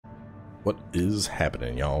What is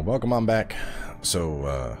happening, y'all? Welcome on back.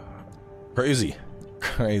 So, crazy,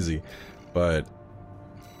 but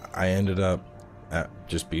I ended up at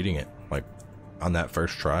just beating it, like, on that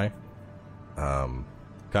first try. Kind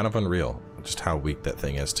of unreal, just how weak that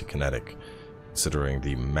thing is to kinetic, considering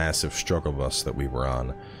the massive struggle bus that we were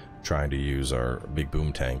on, trying to use our big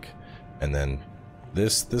boom tank, and then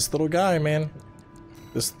this little guy, man,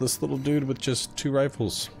 this little dude with just 2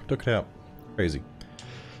 rifles took it out. Crazy.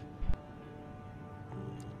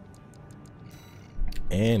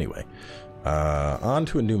 Anyway, on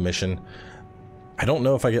to a new mission. I don't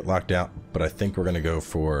know if I get locked out, but I think we're gonna go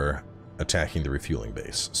for attacking the refueling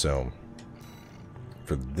base. So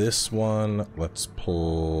for this one, let's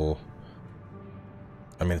pull.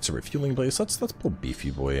 I mean, it's a refueling base. Let's pull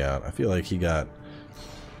Beefy Boy out. I feel like he kind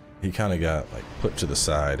of got like put to the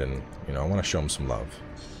side, and you know, I want to show him some love.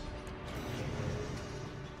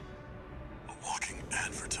 A walking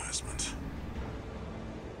advertisement.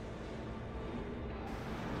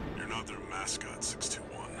 You're not their mascot,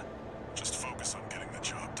 621. Just focus on getting the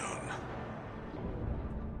job done.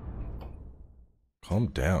 Calm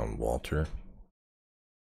down, Walter.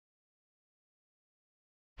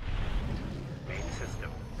 Main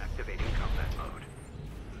system activating combat mode.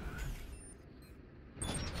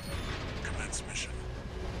 Commence mission.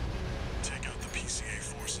 Take out the PCA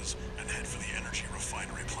forces and head for the energy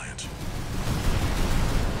refinery plant.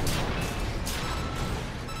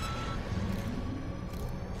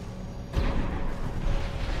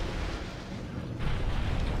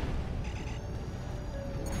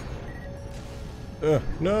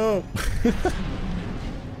 No!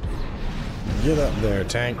 Get up there,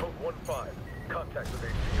 tank. Code 1-5. Contact with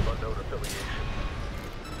AC of unknown affiliation.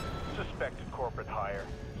 Suspected corporate hire.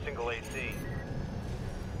 Single AC.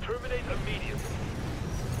 Terminate immediately.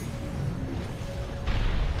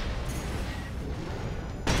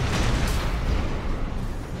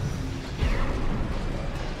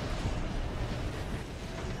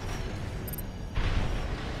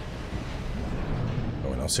 No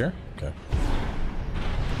one else here? Okay.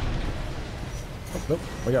 Oh, nope,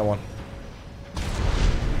 we got one.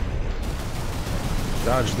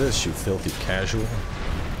 Dodge this, you filthy casual.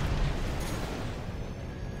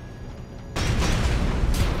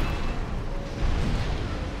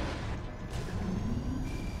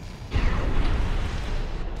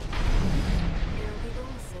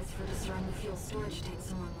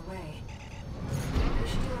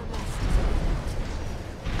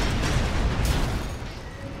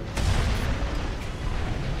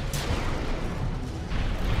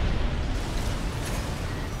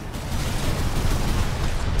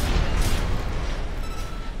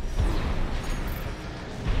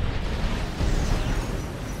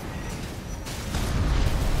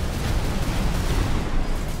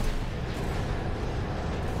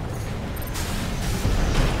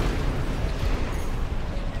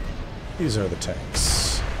 These are the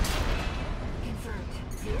tanks. Confirmed.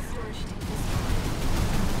 Fuel storage tank is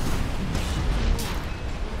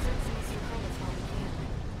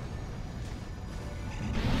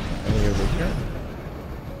Any over here?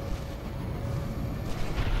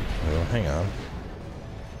 Oh, hang on.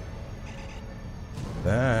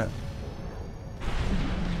 That...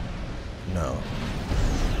 No.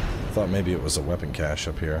 I thought maybe it was a weapon cache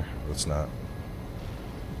up here, but it's not.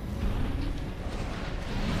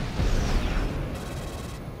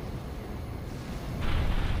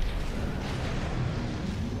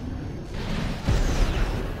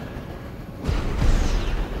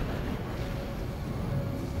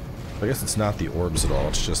 I guess it's not the orbs at all,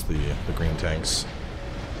 it's just the green tanks.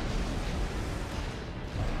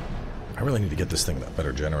 I really need to get this thing a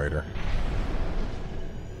better generator.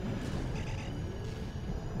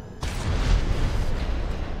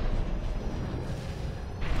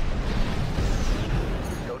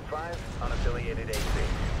 Code 5. Unaffiliated AC.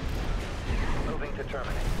 Moving to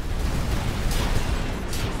terminate.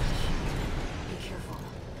 Be careful.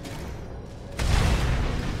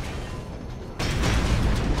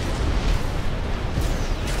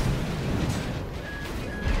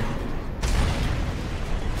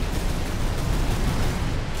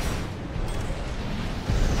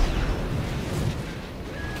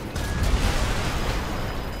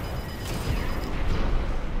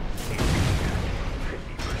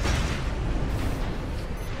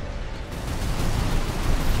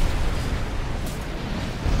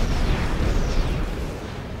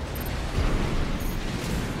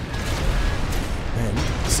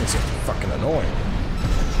 This thing's fucking annoying.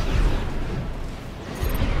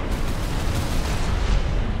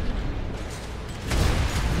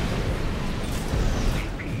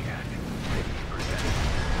 AP at 50%.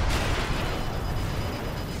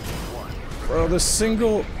 1. Bro, this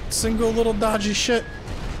single little dodgy shit.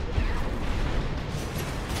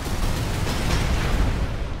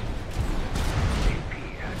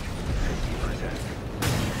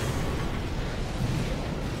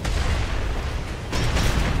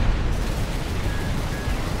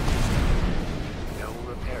 No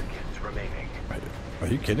repair kits remaining. Are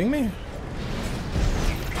you kidding me?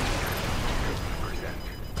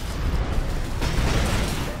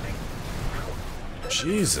 50%.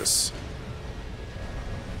 Jesus.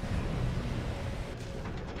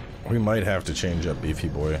 We might have to change up Beefy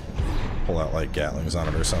Boy. Pull out like Gatlings on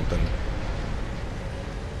it or something.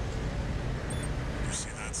 You see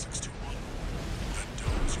that, 621? That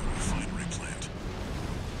dome's your refinery plant.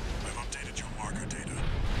 I've updated your marker data.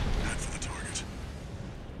 Head for the target.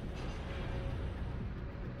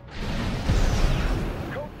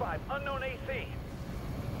 Code 5, unknown AC.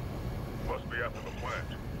 Must be after the plant.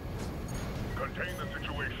 Contain the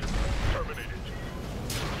situation. Terminate it.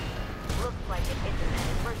 Looks like an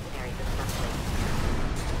internet mercenaries assembly.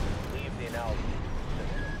 Leave the analysis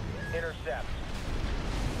system. Intercept.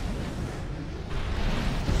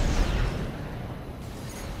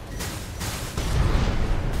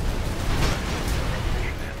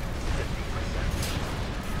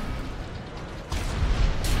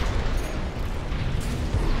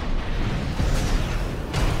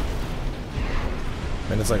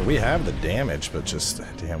 And it's like we have the damage, but just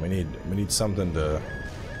damn, we need something to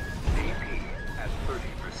AP at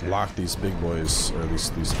 30%. lock these big boys or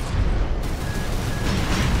these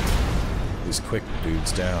quick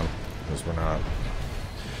dudes down, because we're not.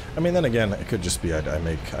 I mean, then again, it could just be I didn't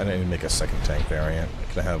even make a second tank variant.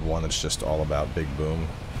 I could have one that's just all about big boom,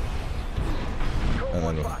 and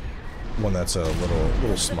then one that's a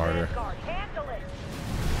little smarter. Handle it.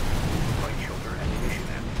 Light shoulder ammunition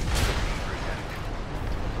at 50%.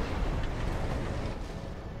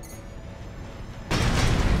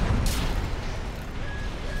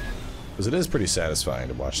 Because it is pretty satisfying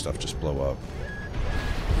to watch stuff just blow up.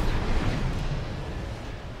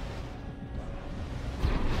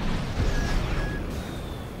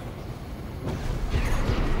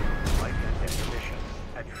 Light ammunition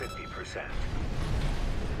at 50%.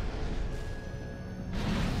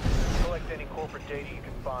 Collect any corporate data you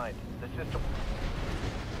can find. The system.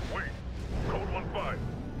 Wait. Code 1-5.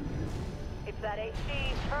 It's that AC.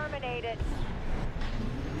 Terminate it.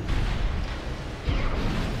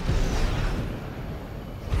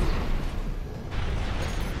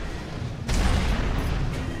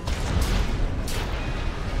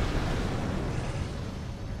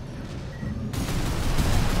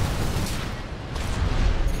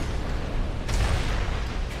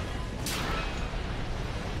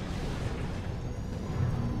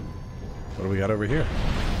 What do we got over here?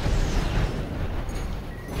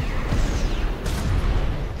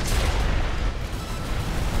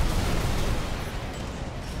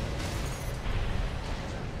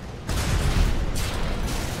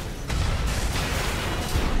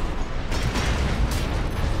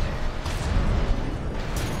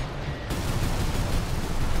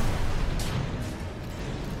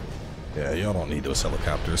 Yeah, y'all don't need those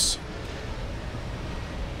helicopters.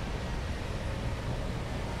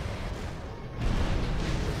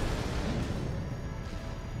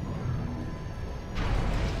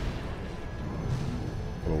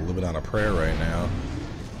 We're living on a prayer right now.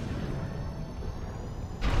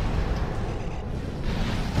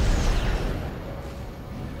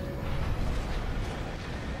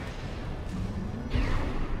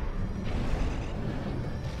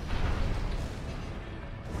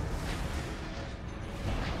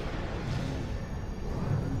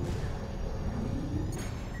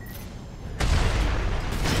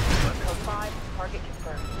 Code 5, target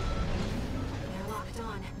confirmed. They're locked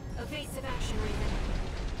on. Evasive action raven.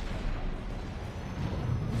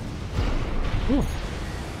 Whew.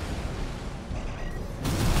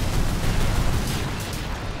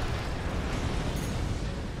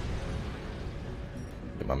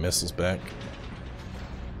 Get my missiles back.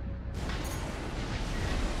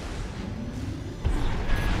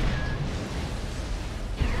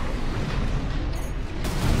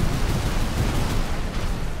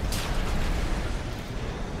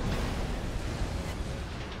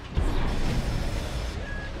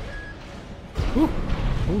 Whew.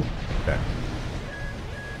 Ooh. Okay.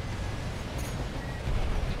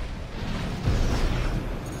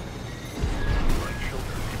 Light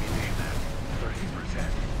shoulder ammunition at 30%.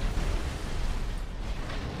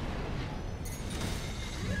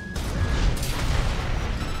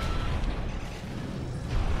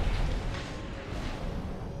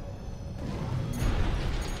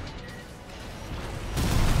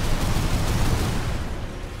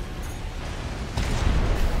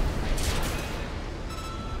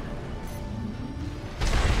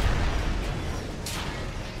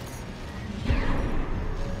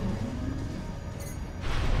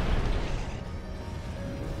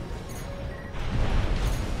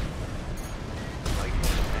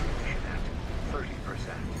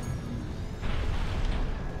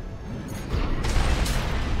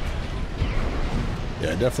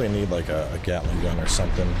 Yeah, I definitely need like a Gatling gun or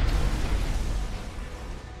something.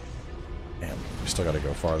 Damn, we still gotta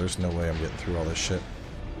go far. There's no way I'm getting through all this shit.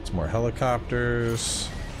 It's more helicopters.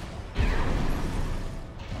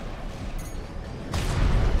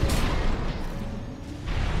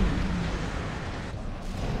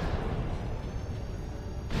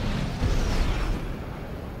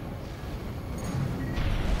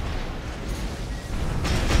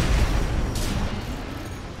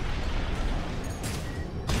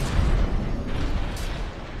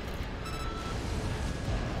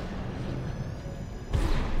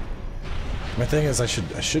 My thing is I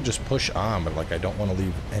should just push on, but like I don't want to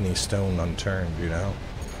leave any stone unturned, you know?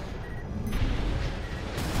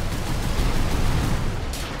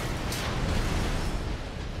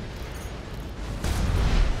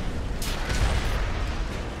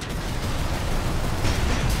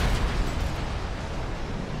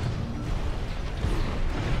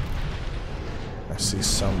 I see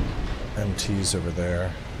some MTs over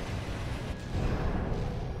there.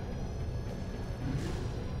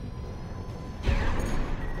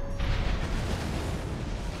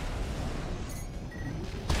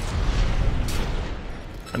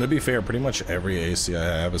 And to be fair, pretty much every AC I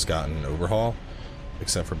have has gotten an overhaul,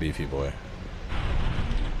 except for Beefy Boy.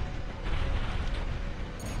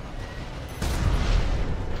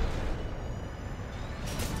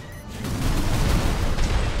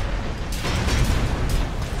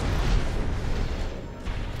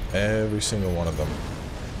 Every single one of them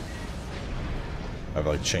I've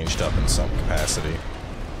like changed up in some capacity.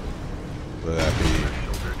 Whether that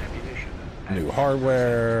be new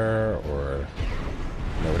hardware or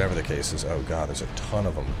you know, whatever the case is. Oh god, there's a ton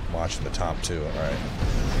of them watching the top too, alright.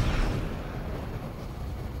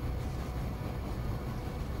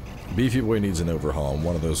 Beefy Boy needs an overhaul, and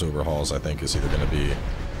one of those overhauls I think is either going to be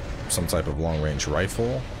some type of long-range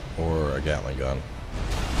rifle or a Gatling gun.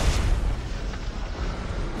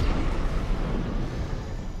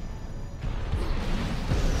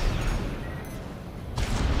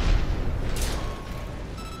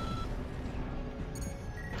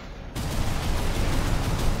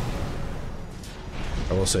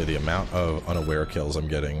 I will say the amount of unaware kills I'm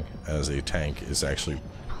getting as a tank is actually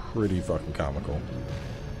pretty fucking comical.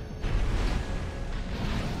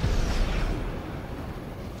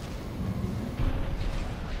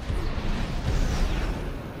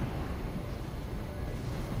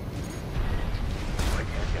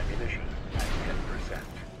 Ammunition at 10%.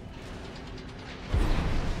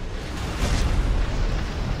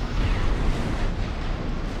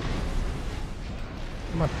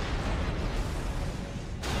 Come on.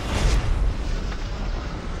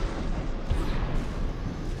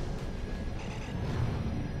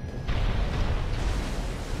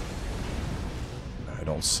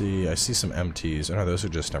 I see some MTs. Oh no, those are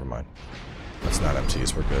just, never mind. That's not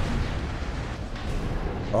MTs, we're good.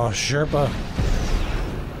 Oh, Sherpa!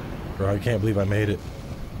 Bro, I can't believe I made it.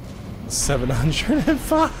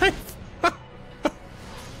 705!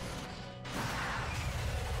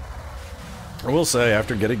 I will say,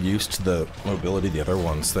 after getting used to the mobility of the other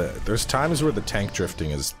ones, that there's times where the tank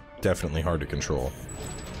drifting is definitely hard to control.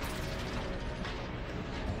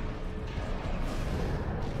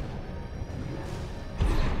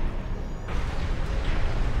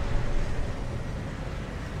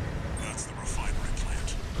 That's the refinery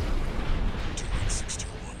plant.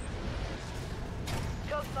 21621.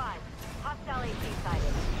 Code 5. Hostile AC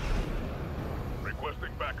sighted.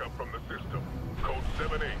 Requesting backup from the system. Code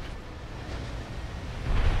 78.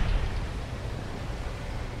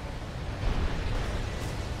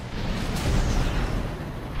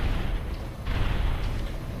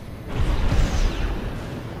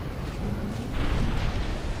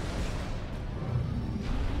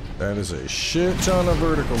 That is a shit ton of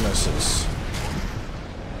vertical misses.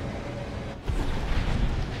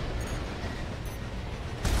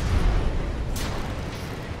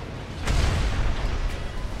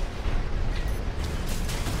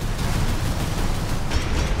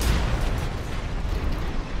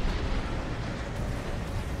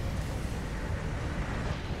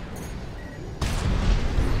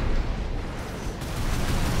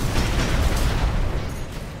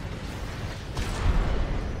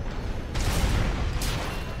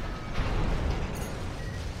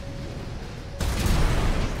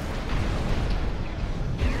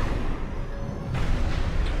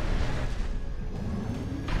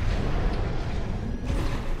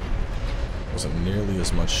 Wasn't nearly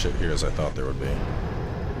as much shit here as I thought there would be.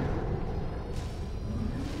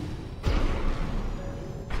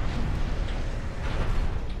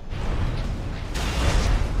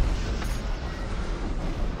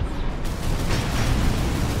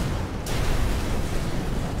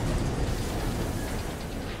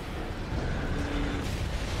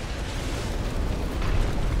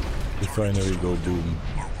 Refinery go boom.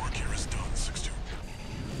 Our work here is done, 6-2.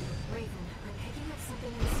 Raven, I'm picking up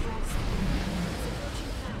something in the strong zone. It's approaching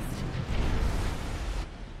fast.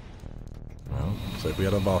 Well, looks like we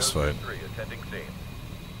had a boss fight. 3 attending scene.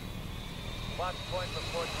 Watch point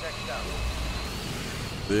report checked out.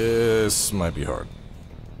 This might be hard.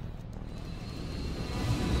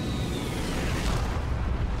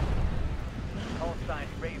 Call sign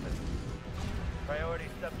Raven. Priority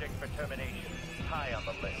subject for termination. High on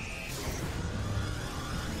the list.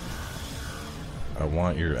 I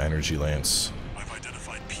want your energy lance. I've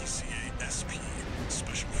identified PCA SP,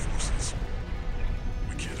 Special Forces.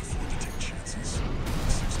 We can't afford to take chances. 6-2.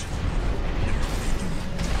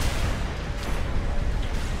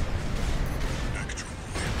 Spectrum.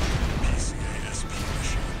 PCA SP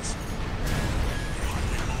machines.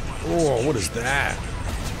 Oh, what is that?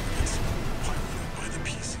 Piloted by the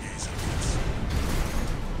PCA's efforts.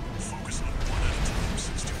 Focus on one at a time,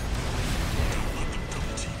 6-2. Don't let them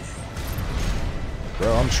double team you. Bro,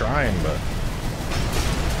 I'm trying, but...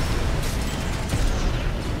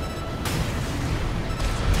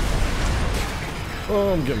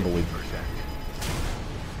 Oh, I'm getting bullied.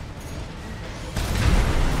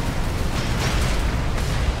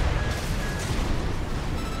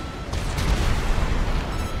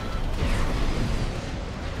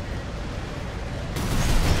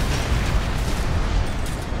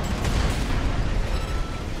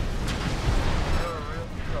 You're a real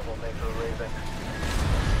troublemaker, Raven.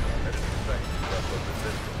 I didn't expect you to upload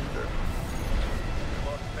resistance, sir. You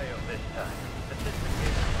won't fail this time. The system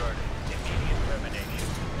is converted. Immediate termination.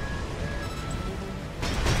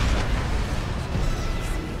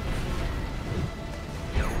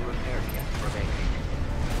 No repair kits remaining.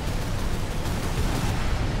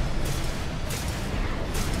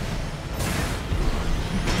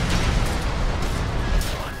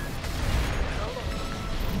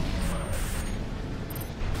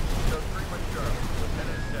 So 3 with Charlie.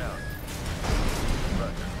 Lieutenant down.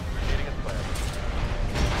 Roger. Proceeding as planned.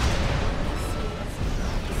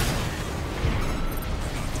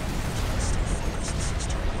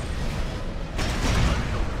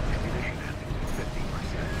 Ammunition at 50%.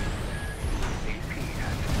 AP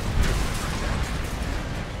at 50%.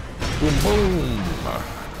 Boom, boom!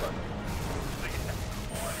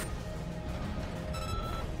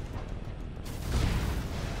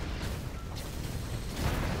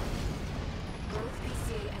 Both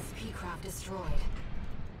PCA SP craft destroyed.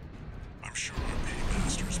 I'm sure our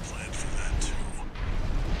paymaster's planned for that too.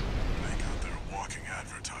 They got their walking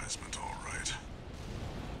advertisement, all right.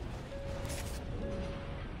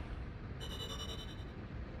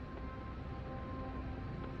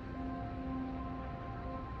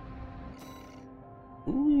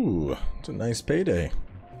 Ooh, it's a nice payday.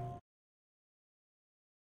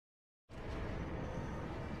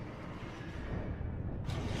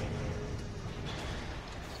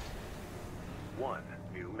 One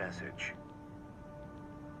new message.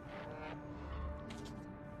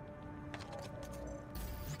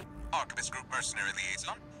 Archivist Group Mercenary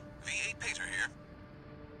Liaison, V8 Pater here.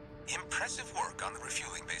 Impressive work on the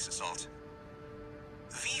refueling base assault.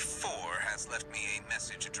 V4 has left me a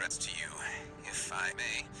message addressed to you, if I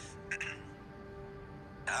may.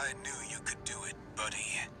 I knew you could do it,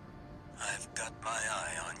 buddy. I've got my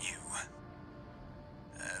eye on you.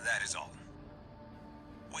 That is all.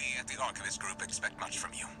 We at the Archivist Group expect much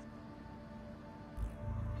from you.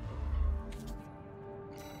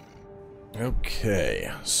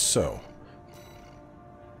 Okay, so...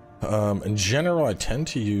 in general, I tend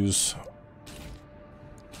to use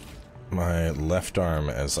my left arm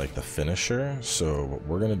as like the finisher, so what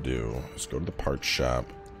we're gonna do is go to the parts shop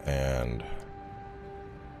and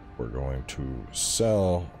we're going to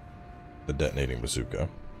sell the detonating bazooka,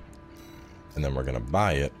 and then we're gonna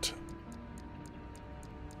buy it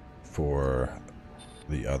for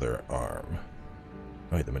the other arm.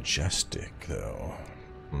 Oh, wait, the Majestic though.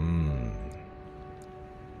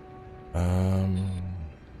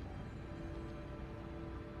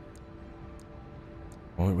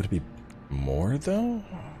 Well, would it be more though?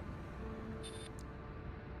 How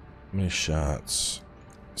many shots?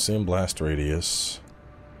 Same blast radius.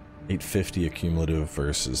 850 accumulative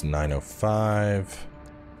versus 905.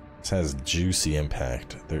 This has juicy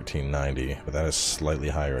impact, 1390, but that has slightly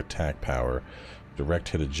higher attack power. Direct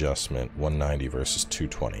hit adjustment, 190 versus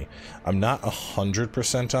 220. I'm not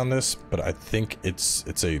 100% on this, but I think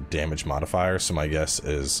it's a damage modifier, so my guess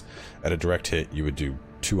is at a direct hit you would do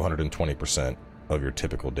 220% of your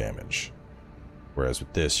typical damage. Whereas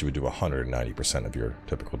with this, you would do 190% of your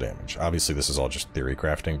typical damage. Obviously, this is all just theory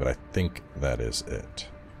crafting, but I think that is it.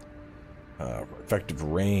 Effective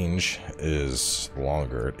range is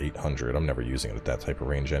longer at 800. I'm never using it at that type of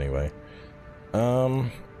range anyway.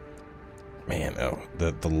 Man, oh,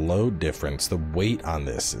 the load difference, the weight on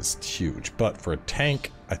this is huge. But for a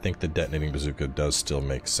tank, I think the detonating bazooka does still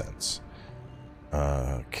make sense.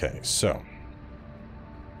 Okay, so.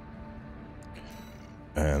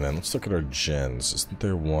 And then let's look at our gens. Isn't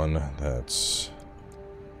there one that's...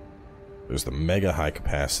 There's the mega high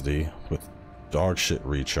capacity with dog shit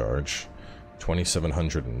recharge.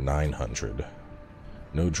 2700 and 900.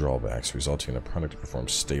 No drawbacks, resulting in a product that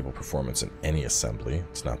performs stable performance in any assembly.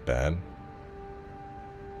 It's not bad.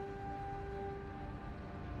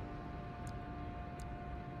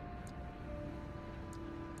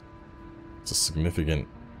 It's a significant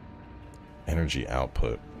energy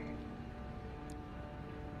output.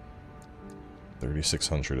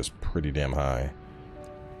 3600 is pretty damn high.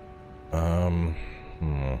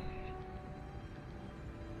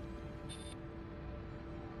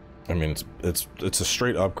 I mean, it's a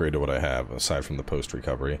straight upgrade to what I have, aside from the post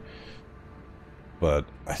recovery. But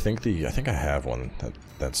I think I have one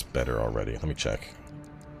that's better already. Let me check.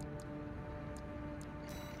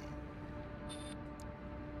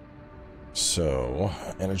 So,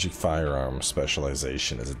 energy firearm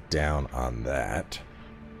specialization is down on that,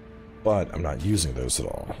 but I'm not using those at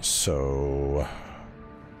all. So,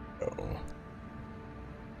 oh.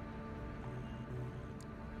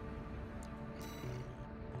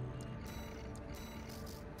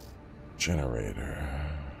 Generator.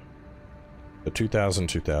 The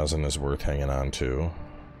 2000 is worth hanging on to.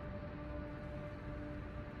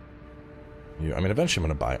 I mean, eventually I'm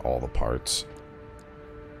going to buy all the parts.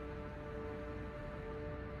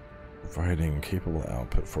 Providing capable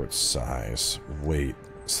output for its size. Weight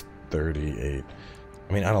is 38.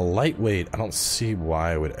 I mean, on a lightweight, I don't see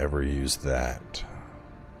why I would ever use that.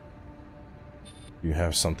 You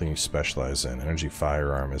have something you specialize in. Energy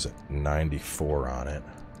firearm is at 94 on it.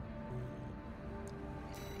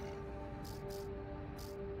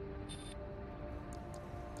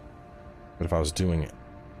 But if I was doing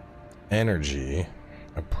energy,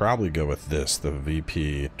 I'd probably go with this, the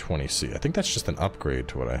VP-20C. I think that's just an upgrade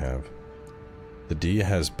to what I have. The D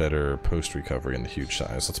has better post-recovery in the huge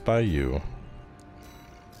size. Let's buy you.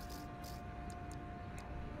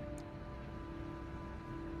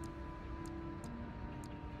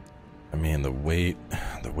 I mean, the weight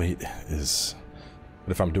is...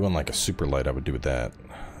 But if I'm doing like a super light, I would do that.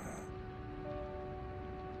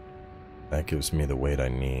 That gives me the weight I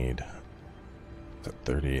need. It's at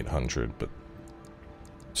 3,800, but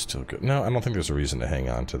still good. No, I don't think there's a reason to hang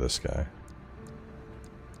on to this guy.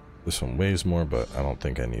 This one weighs more, but I don't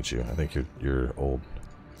think I need you. I think you're old.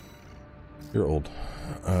 You're old.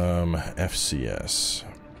 FCS.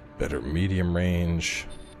 Better medium range.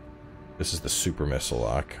 This is the super missile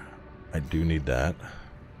lock. I do need that.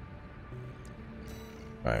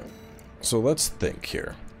 Alright. So let's think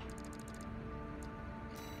here.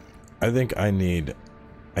 I think I need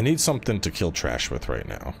something to kill trash with right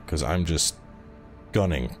now, because I'm just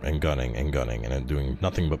gunning and gunning and gunning, and I'm doing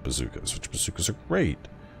nothing but bazookas, which bazookas are great,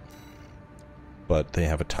 but they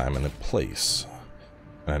have a time and a place,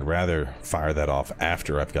 and I'd rather fire that off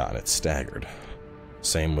after I've gotten it staggered.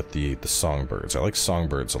 Same with the songbirds. I like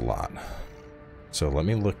songbirds a lot. So let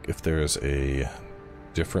me look if there's a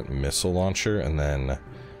different missile launcher, and then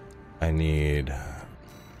I need,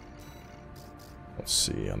 let's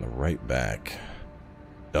see, on the right back,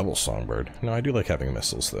 double songbird. No, I do like having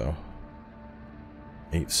missiles though.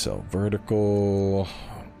 8-cell vertical,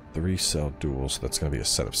 3-cell dual, so that's going to be a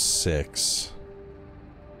set of 6.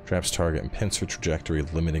 Traps target and pincer trajectory,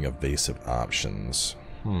 limiting evasive options.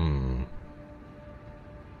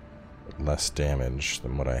 Less damage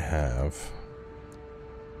than what I have.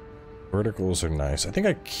 Verticals are nice. I think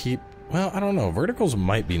I keep... Well, I don't know. Verticals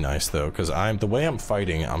might be nice though, because the way I'm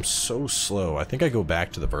fighting, I'm so slow. I think I go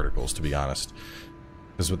back to the verticals, to be honest.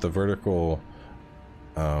 Because with the vertical,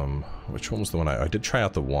 which one was the one I did try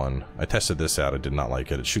out the one. I tested this out. I did not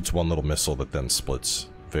like it. It shoots one little missile that then splits.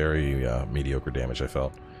 Very mediocre damage, I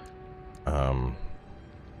felt. I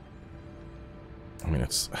mean,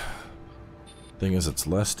 it's... Thing is, it's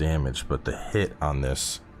less damage, but the hit on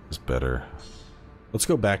this is better. Let's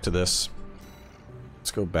go back to this.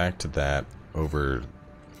 Let's go back to that over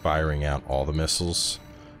firing out all the missiles,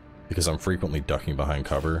 because I'm frequently ducking behind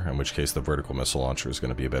cover, in which case the vertical missile launcher is going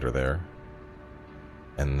to be better there.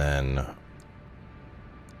 And then,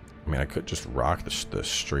 I mean, I could just rock the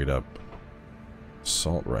straight up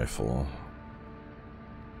assault rifle.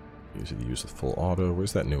 Use the full auto.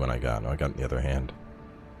 Where's that new one I got? No, I got it in the other hand.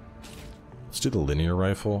 Let's do the linear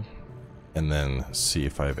rifle, and then see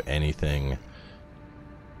if I have anything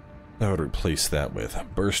I would replace that with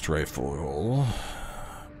burst rifle.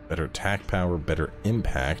 Better attack power, better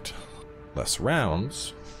impact, less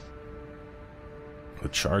rounds. The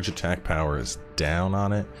charge attack power is down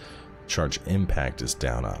on it. Charge impact is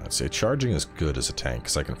down on it. So charging is good as a tank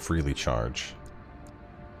because I can freely charge.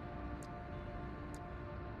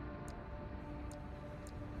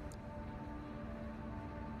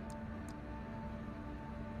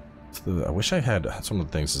 I wish I had some of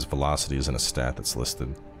the things as velocity isn't a stat that's listed.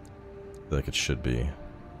 I feel like it should be.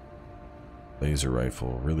 Laser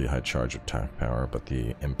rifle, really high charge attack power, but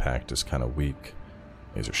the impact is kind of weak.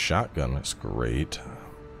 Laser shotgun is great,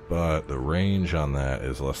 but the range on that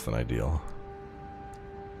is less than ideal.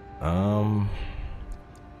 I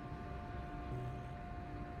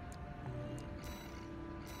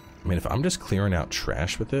mean, if I'm just clearing out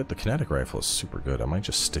trash with it, the kinetic rifle is super good. I might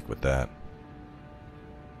just stick with that.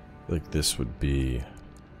 I feel like this would be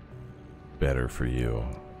better for you.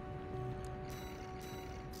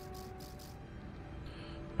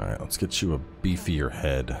 Alright, let's get you a beefier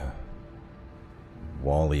head.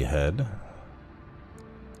 Wally head.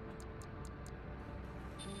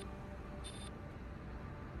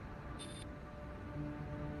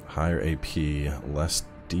 Higher AP, less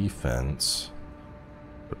defense.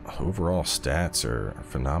 But overall stats are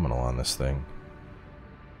phenomenal on this thing.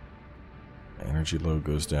 Energy load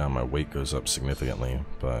goes down, my weight goes up significantly,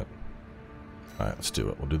 but... Alright, let's do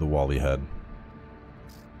it. We'll do the Wally head.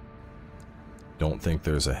 Don't think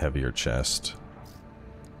there's a heavier chest.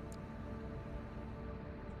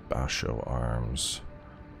 Basho arms.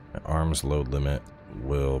 My arms load limit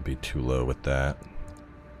will be too low with that.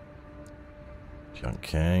 Tian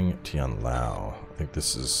Kang, Tian Lao. I think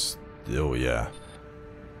this is... Oh yeah.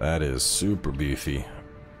 That is super beefy.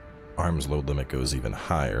 Arms load limit goes even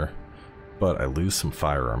higher. But I lose some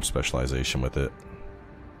firearm specialization with it.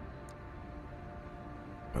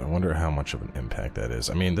 But I wonder how much of an impact that is.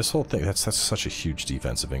 I mean, this whole thing, that's such a huge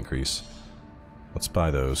defensive increase. Let's buy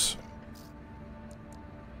those.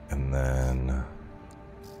 And then...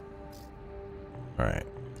 Alright.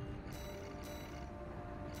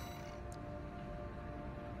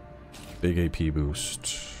 Big AP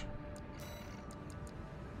boost.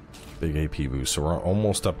 Big AP boost. So we're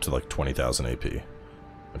almost up to like 20,000 AP.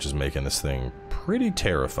 Which is making this thing pretty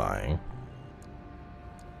terrifying.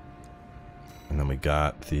 And then we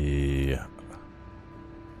got the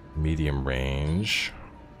medium range.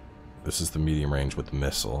 This is the medium range with the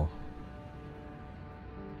missile.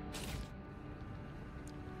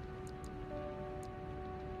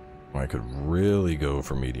 I could really go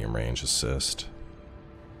for medium range assist.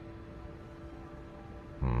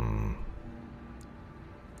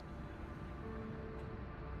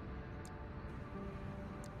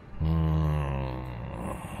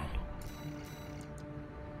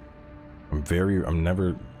 I'm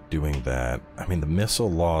never doing that. I mean, the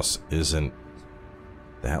missile loss isn't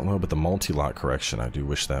that low, but the multi-lock correction, I do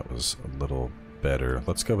wish that was a little better.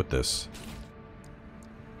 Let's go with this.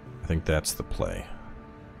 I think that's the play.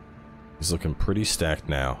 He's looking pretty stacked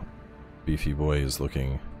now. Beefy boy is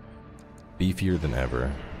looking beefier than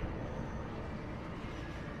ever.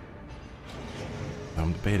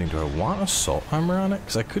 I'm debating, do I want assault armor on it?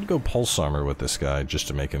 Because I could go pulse armor with this guy just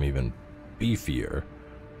to make him even beefier.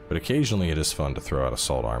 But occasionally it is fun to throw out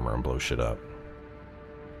assault armor and blow shit up.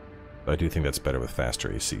 But I do think that's better with faster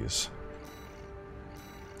ACs.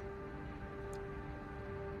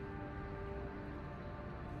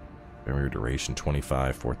 Barrier duration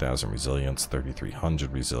 25, 4,000 resilience,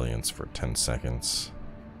 3,300 resilience for 10 seconds.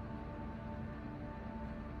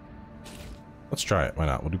 Let's try it, why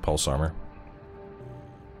not? We'll do pulse armor.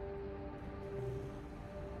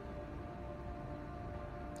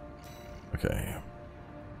 Okay.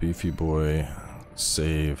 Beefy boy,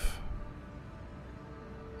 save.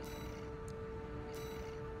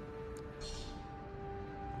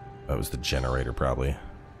 That was the generator, probably.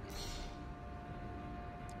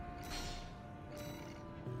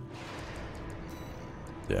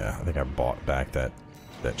 Yeah, I think I bought back that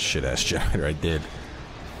shit-ass generator. I did.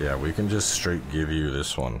 Yeah, we can just straight give you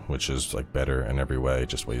this one, which is like better in every way, it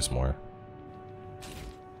just weighs more.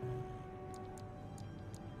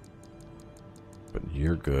 But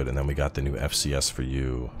you're good, and then we got the new FCS for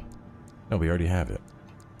you. No, we already have it.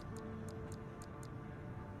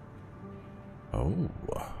 Oh,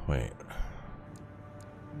 wait.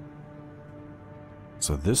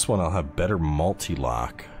 So this one I'll have better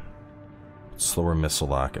multi-lock, slower missile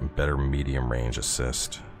lock, and better medium range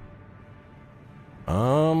assist.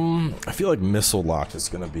 I feel like missile lock is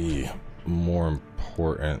gonna be more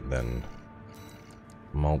important than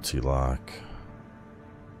multi-lock.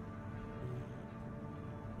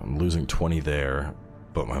 I'm losing 20 there.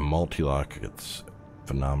 but my multi-lock gets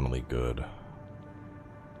phenomenally good.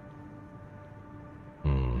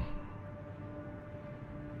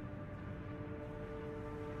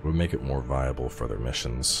 Would make it more viable for their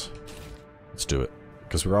missions. Let's do it.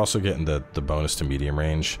 Because we're also getting the bonus to medium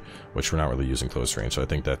range, which we're not really using close range, so I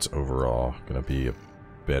think that's overall going to be a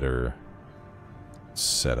better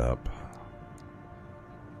setup.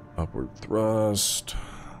 Upward thrust.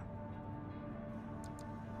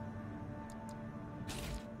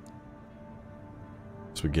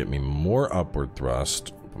 This would get me more upward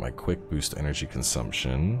thrust, but my quick boost energy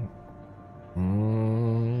consumption.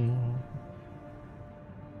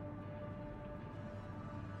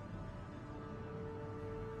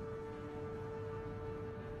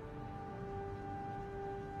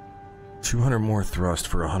 200 more thrust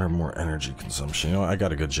for 100 more energy consumption. You know, I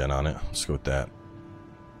got a good gen on it. Let's go with that.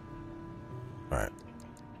 Alright.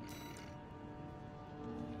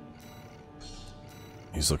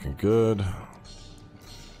 He's looking good.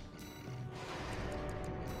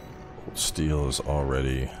 Cold Steel is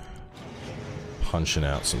already punching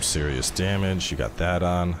out some serious damage. You got that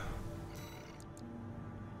on.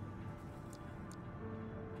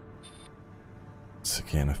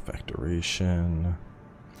 Again, effectoration.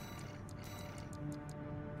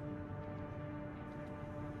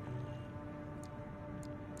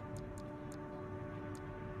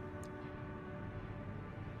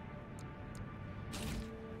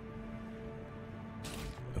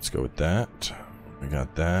 Let's go with that. We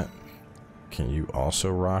got that. Can you also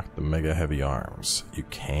rock the mega heavy arms? You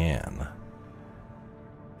can.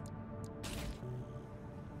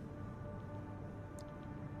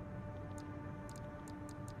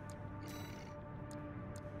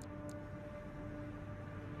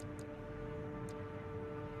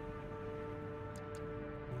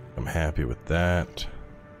 I'm happy with that.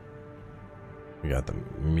 We got the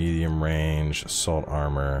medium range assault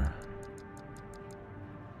armor,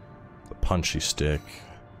 the punchy stick,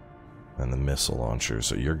 and the missile launcher,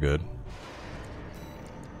 so you're good.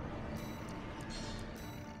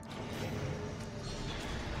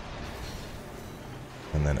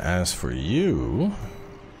 And then as for you,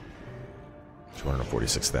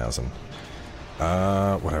 246,000.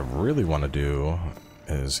 What I really want to do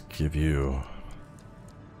is give you...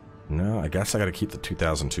 No, I guess I gotta keep the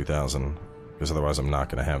 2,000, because otherwise I'm not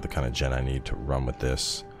gonna have the kind of gen I need to run with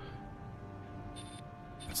this.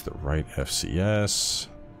 That's the right FCS.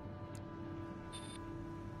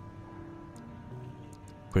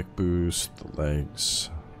 Quick boost, the legs.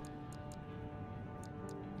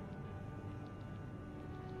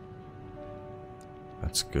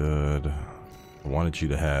 That's good. I wanted you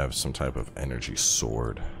to have some type of energy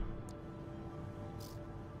sword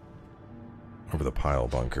over the pile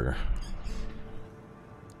bunker.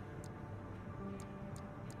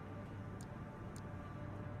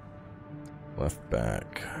 Left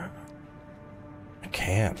back. I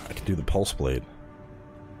can't. I can do the pulse blade.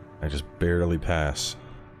 I just barely pass.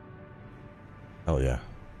 Hell yeah.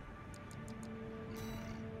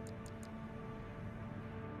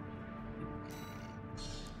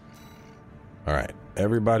 Alright.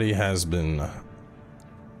 Everybody has been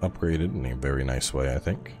upgraded in a very nice way, I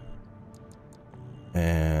think.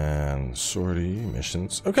 And sortie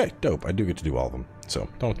missions. Okay, dope. I do get to do all of them, so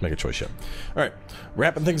don't have to make a choice yet. All right,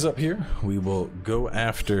 wrapping things up here. We will go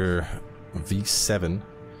after V7 in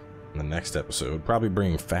the next episode. Probably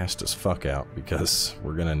bring Fast as Fuck out, because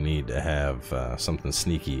we're gonna need to have something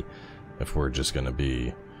sneaky if we're just gonna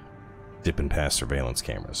be dipping past surveillance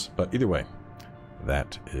cameras. But either way,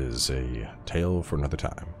 that is a tale for another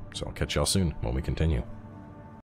time. So I'll catch y'all soon when we continue.